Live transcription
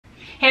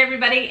Hey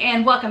everybody,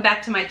 and welcome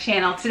back to my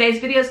channel.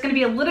 Today's video is going to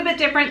be a little bit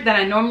different than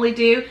I normally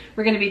do.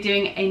 We're going to be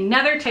doing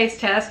another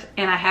taste test,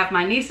 and I have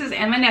my nieces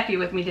and my nephew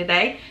with me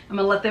today. I'm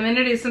going to let them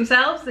introduce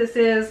themselves. This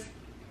is...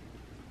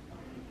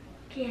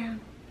 Liam.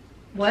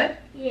 What?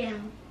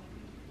 Liam.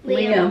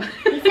 Liam.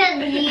 He said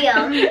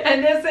Liam.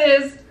 And this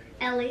is...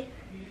 Ellie.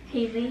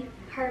 Haley.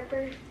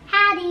 Harper.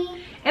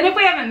 Hattie. And if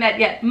we haven't met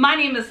yet, my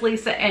name is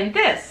Lisa, and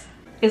this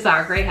is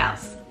our great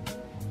house.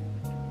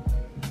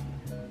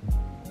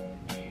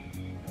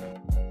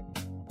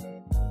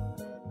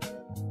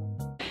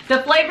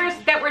 The flavors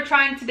that we're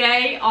trying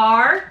today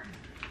are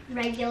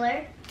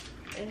Regular.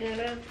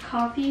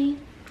 Coffee.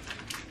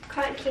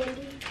 Cotton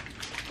candy.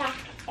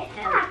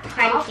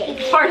 Party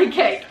cake. Party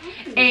cake.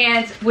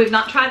 And we've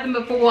not tried them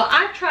before. Well,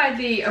 I've tried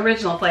the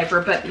original flavor,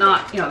 but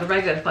not, the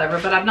regular flavor,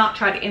 but I've not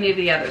tried any of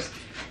the others.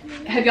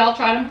 Have y'all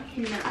tried them?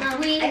 No,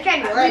 I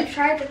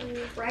tried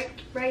the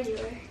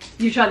regular.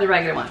 You tried the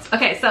regular ones.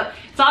 Okay, so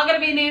it's all gonna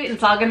be new and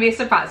it's all gonna be a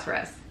surprise for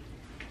us.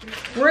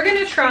 We're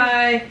gonna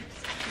try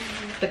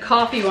the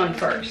coffee one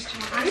first.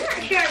 I'm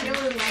not sure I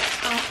really like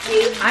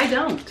coffee. I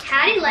don't.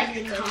 Hattie likes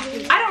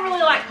coffee. I don't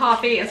really like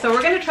coffee, and so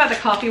we're gonna try the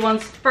coffee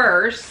ones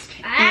first.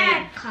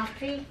 I like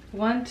coffee.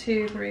 1,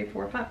 2, 3,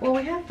 4, 5. Well,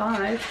 we have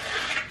 5.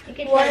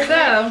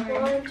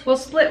 So, we'll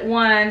split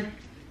one.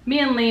 Me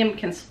and Liam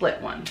can split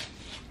one.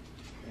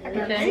 I'm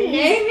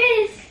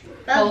nervous.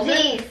 Hold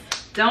it.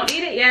 Don't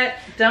eat it yet.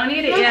 Don't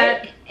eat it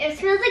yet. It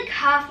smells like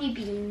coffee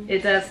beans.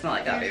 It does smell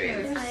like coffee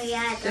beans. Oh,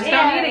 yeah. Just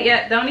don't eat it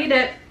yet. Don't eat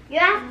it. You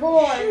have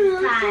 4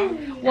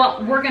 5.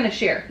 Well, we're gonna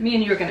share. Me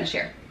and you are gonna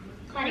share.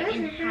 Cut it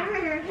in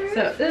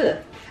half.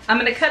 So, I'm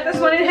gonna cut this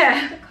one in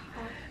half.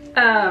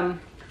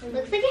 It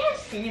looks like it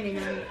has cinnamon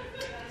on it.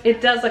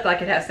 It does look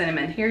like it has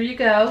cinnamon. Here you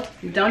go.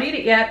 Don't eat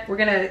it yet. We're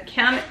gonna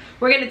count it.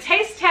 We're gonna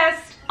taste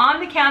test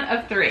on the count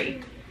of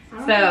 3.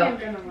 So, I'm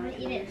gonna want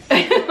to eat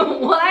it.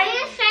 One. I'm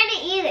just trying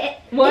to eat it.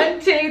 1,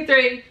 2,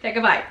 3. Take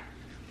a bite.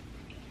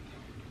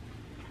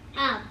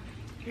 Oh.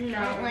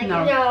 No. Like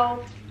No.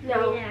 No.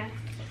 No. Yeah.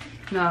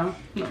 No,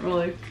 not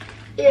really.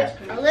 Yeah,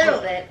 a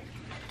little bit.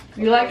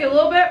 You like it a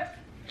little bit?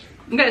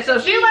 Okay, so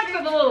she likes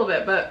it a little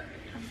bit, but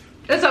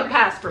it's a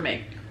pass for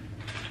me.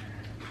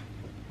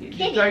 You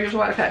throw yours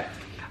away? Okay.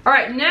 All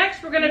right,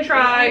 next we're gonna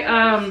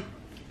try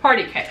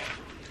party cake.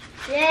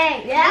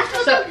 Yay,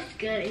 that So, looks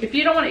good. If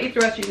you don't want to eat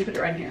the rest, you can put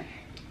it right here.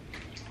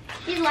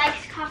 She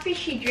likes coffee,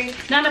 she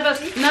drinks. None of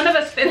us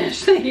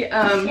finished the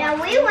Yeah,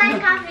 we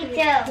like coffee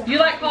too. You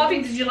like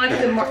coffee? Did you like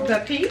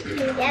the Peeps?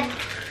 Yes.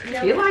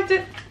 No. You liked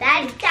it.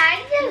 That's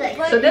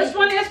So this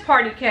one is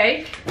party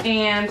cake,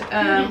 and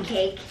booty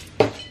cake.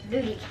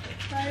 Booty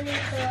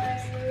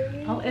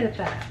cake. I'll edit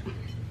that.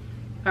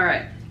 All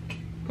right,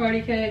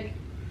 party cake.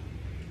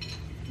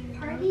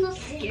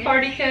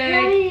 Party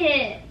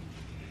cake.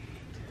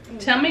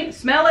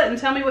 Smell it and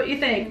tell me what you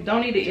think.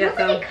 Don't eat it yet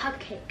though. It's like a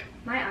cupcake.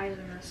 My eyes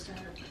are messed up.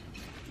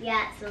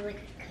 Yeah, it smells like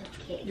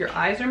a cupcake. Your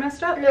eyes are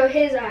messed up? No,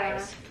 his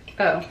eyes.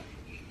 Oh.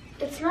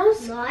 It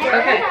smells No,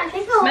 Okay. I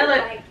think I'll Smell it.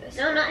 like this.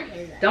 No, not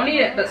his eyes. Don't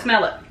eat it, but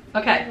smell it.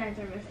 Okay. His eyes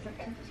are messed up.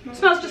 It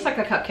smells just like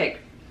a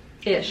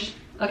cupcake-ish.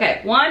 Okay,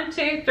 1,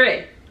 2,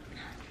 3.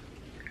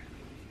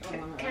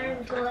 Kind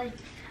of good.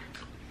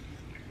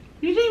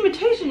 You didn't even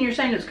taste it and you're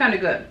saying it's kind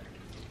of good.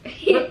 But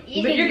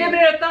you're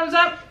giving it a thumbs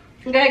up?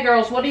 Okay,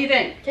 girls, what do you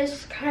think?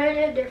 Just kind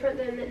of different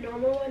than the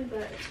normal one,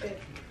 but it's good.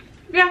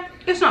 Yeah,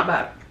 it's not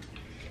bad.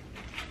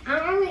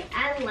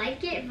 I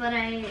like it, but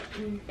I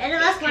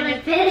don't want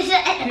to finish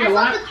it. I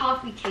love the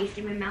coffee taste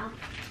in my mouth.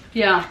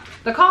 Yeah,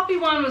 the coffee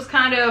one was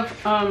kind of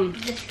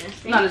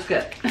Disgusting. not as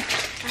good.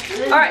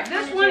 All right,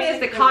 this one is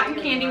the cotton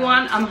candy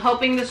one. I'm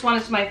hoping this one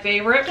is my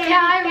favorite.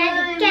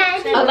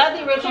 I love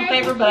the original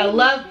flavor, but I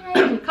love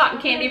cotton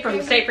candy from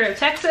the state fair of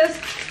Texas.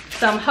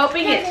 So I'm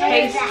hoping it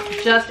tastes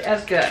just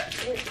as good.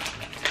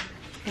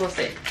 We'll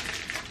see.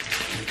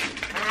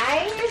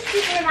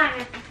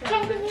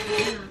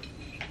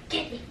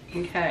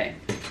 Okay.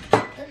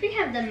 Does we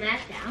have the mat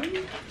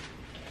down?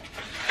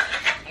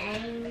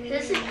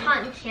 This is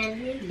cotton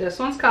candy. This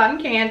one's cotton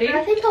candy.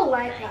 I think I'll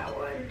like that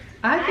one.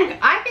 I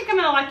think I'm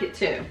gonna like it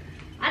too.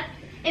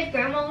 If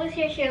Grandma was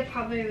here, she would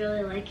probably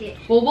really like it.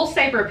 Well, we'll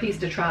save her a piece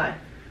to try.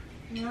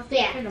 Yeah.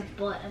 For the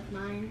butt of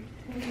mine.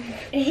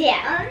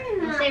 Yeah.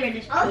 I'll save her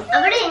this piece. I'm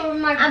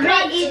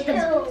gonna eat the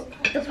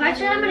parts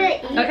that I'm gonna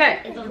eat. Okay.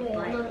 Is on the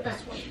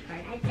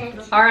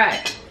butt. All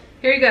right.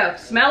 Here you go.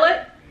 Smell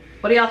it.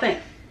 What do y'all think?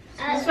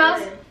 It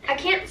smells. I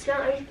can't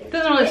smell anything. It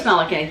doesn't really smell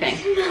like anything.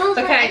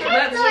 Okay,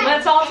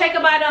 let's all take a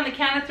bite on the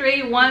count of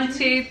 3. 1,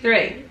 2,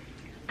 3.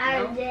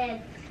 I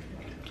did.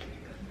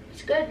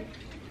 It's good.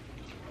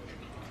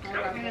 I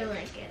really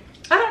like it.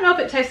 I don't know if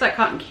it tastes like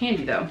cotton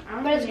candy though,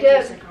 But it's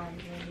good.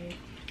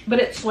 but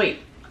it's sweet.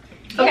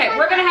 Okay,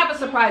 we're gonna have a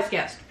surprise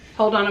guest.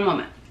 Hold on a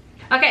moment.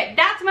 Okay,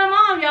 that's my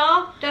mom,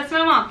 y'all. That's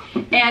my mom.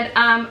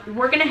 And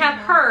we're gonna have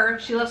her,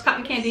 she loves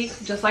cotton candy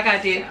just like I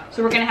do,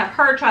 so we're gonna have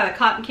her try the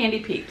cotton candy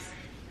Peeps.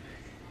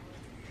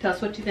 Tell us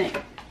what you think.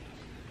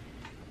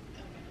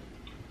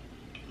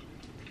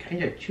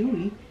 Kind of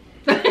chewy.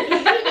 Mine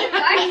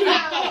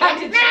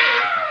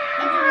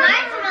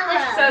smells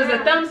like So is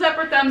it thumbs up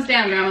or thumbs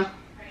down, Grandma?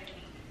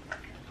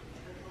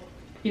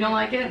 You don't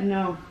like it?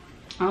 No.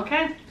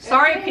 Okay.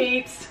 Sorry,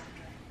 Peeps.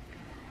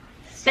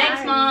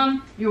 Thanks,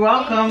 Mom. You're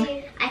welcome.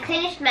 I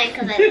finished mine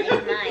because I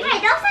like mine.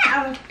 Hey, those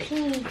are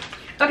pink.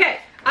 Okay,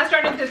 I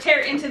started to tear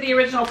into the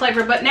original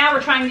flavor, but now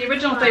we're trying the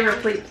original flavor,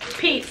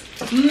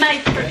 Peeps.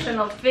 My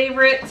personal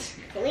favorite.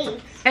 Please.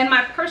 And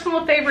my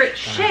personal favorite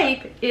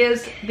shape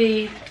is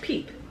the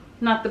peep,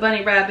 not the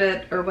bunny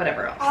rabbit or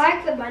whatever else. I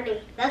like the bunny.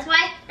 That's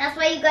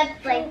why you got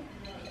like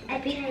a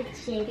peanut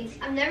shape.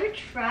 I've never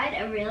tried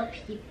a real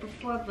peep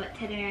before, but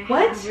today I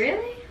What? have.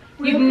 Really?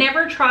 You've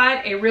never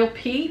tried a real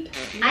peep?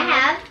 I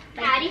have.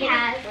 Patty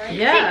has.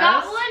 Yes. She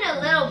got one a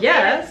little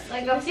Yes. bit,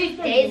 like a few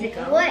days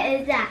ago. What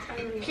is that?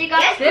 She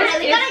got Yesterday. it.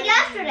 We got it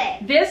yesterday.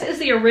 This is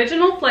the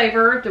original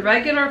flavor, the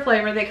regular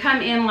flavor. They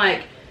come in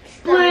like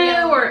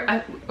blue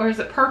or is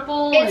it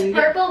purple? It's and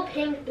purple,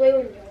 pink,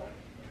 blue, and yellow.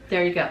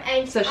 There you go.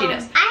 And, So she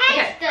does.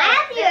 I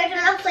have the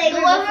original flavor.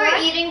 The one before. we're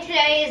eating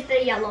today is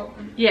the yellow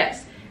one.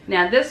 Yes.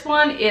 Now this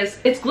one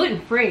it's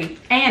gluten-free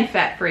and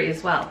fat-free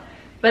as well.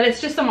 But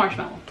it's just a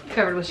marshmallow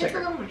covered with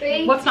sugar.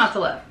 What's not to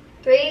love?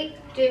 3,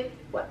 2,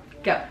 1.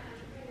 Go.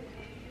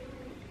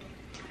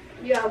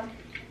 Yum.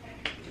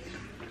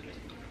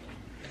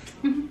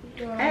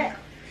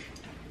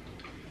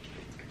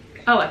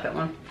 I like that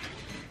one.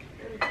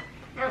 I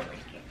don't like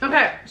it.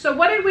 Okay, so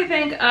what did we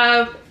think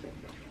of,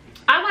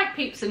 I like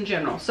Peeps in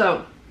general,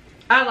 so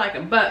I like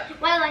them, but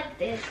Well, I like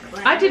this.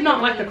 But I did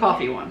not like the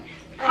coffee one.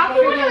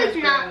 Coffee one was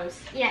not.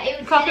 Yeah, it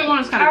was. Coffee one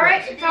is kind of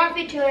Alright, gross.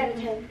 coffee 2 out of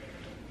 10.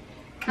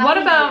 What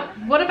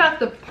about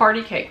the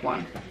party cake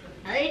one?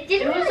 It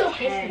didn't It was really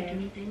okay. taste like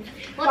anything.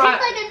 Well, it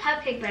tasted like a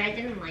cupcake, but I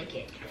didn't like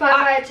it. 5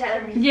 out of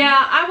 10.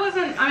 Yeah,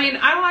 I mean,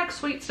 I like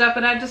sweet stuff,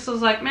 but I just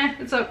was like, meh,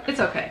 it's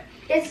okay.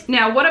 It's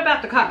Now, what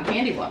about the cotton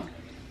candy one?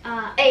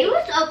 It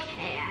was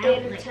okay. I 8 don't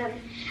out of like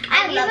 10.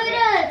 I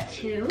give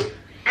it a 2.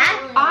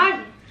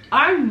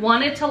 I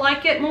wanted to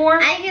like it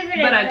more, I give it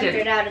but a I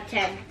didn't. 100 out of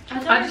 10.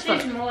 I just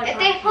thought, If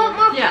they put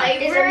more Yeah. Is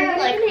flavor, everyone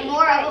like gonna eat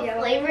more that of a yellow?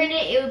 flavor in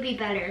it, it would be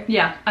better.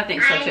 yeah, I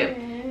think so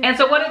too. And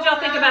so what did y'all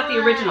think about the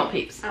original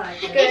Peeps?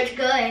 It's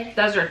good.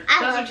 Those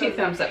are 2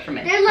 thumbs up for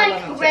me. They're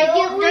like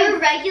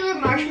regular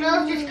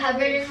marshmallows just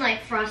covered in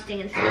like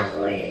frosting and stuff.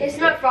 It's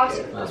not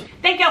frosted.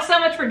 Thank y'all so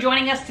much for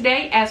joining us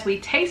today as we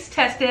taste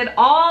tested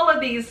all of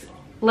these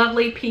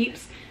lovely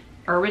Peeps.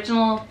 Our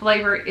original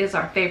flavor is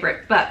our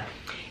favorite, but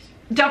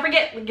don't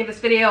forget, give this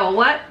video a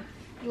what?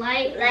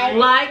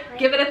 Like,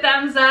 give it a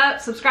thumbs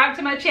up, subscribe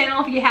to my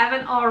channel if you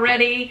haven't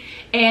already,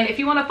 and if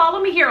you want to follow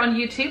me here on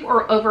YouTube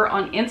or over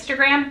on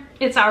Instagram,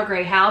 it's Our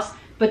Gray House,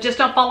 but just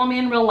don't follow me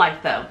in real life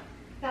though.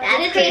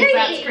 That's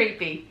That's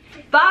creepy.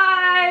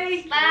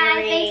 Bye!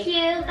 Bye. Thank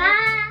you.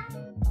 Bye.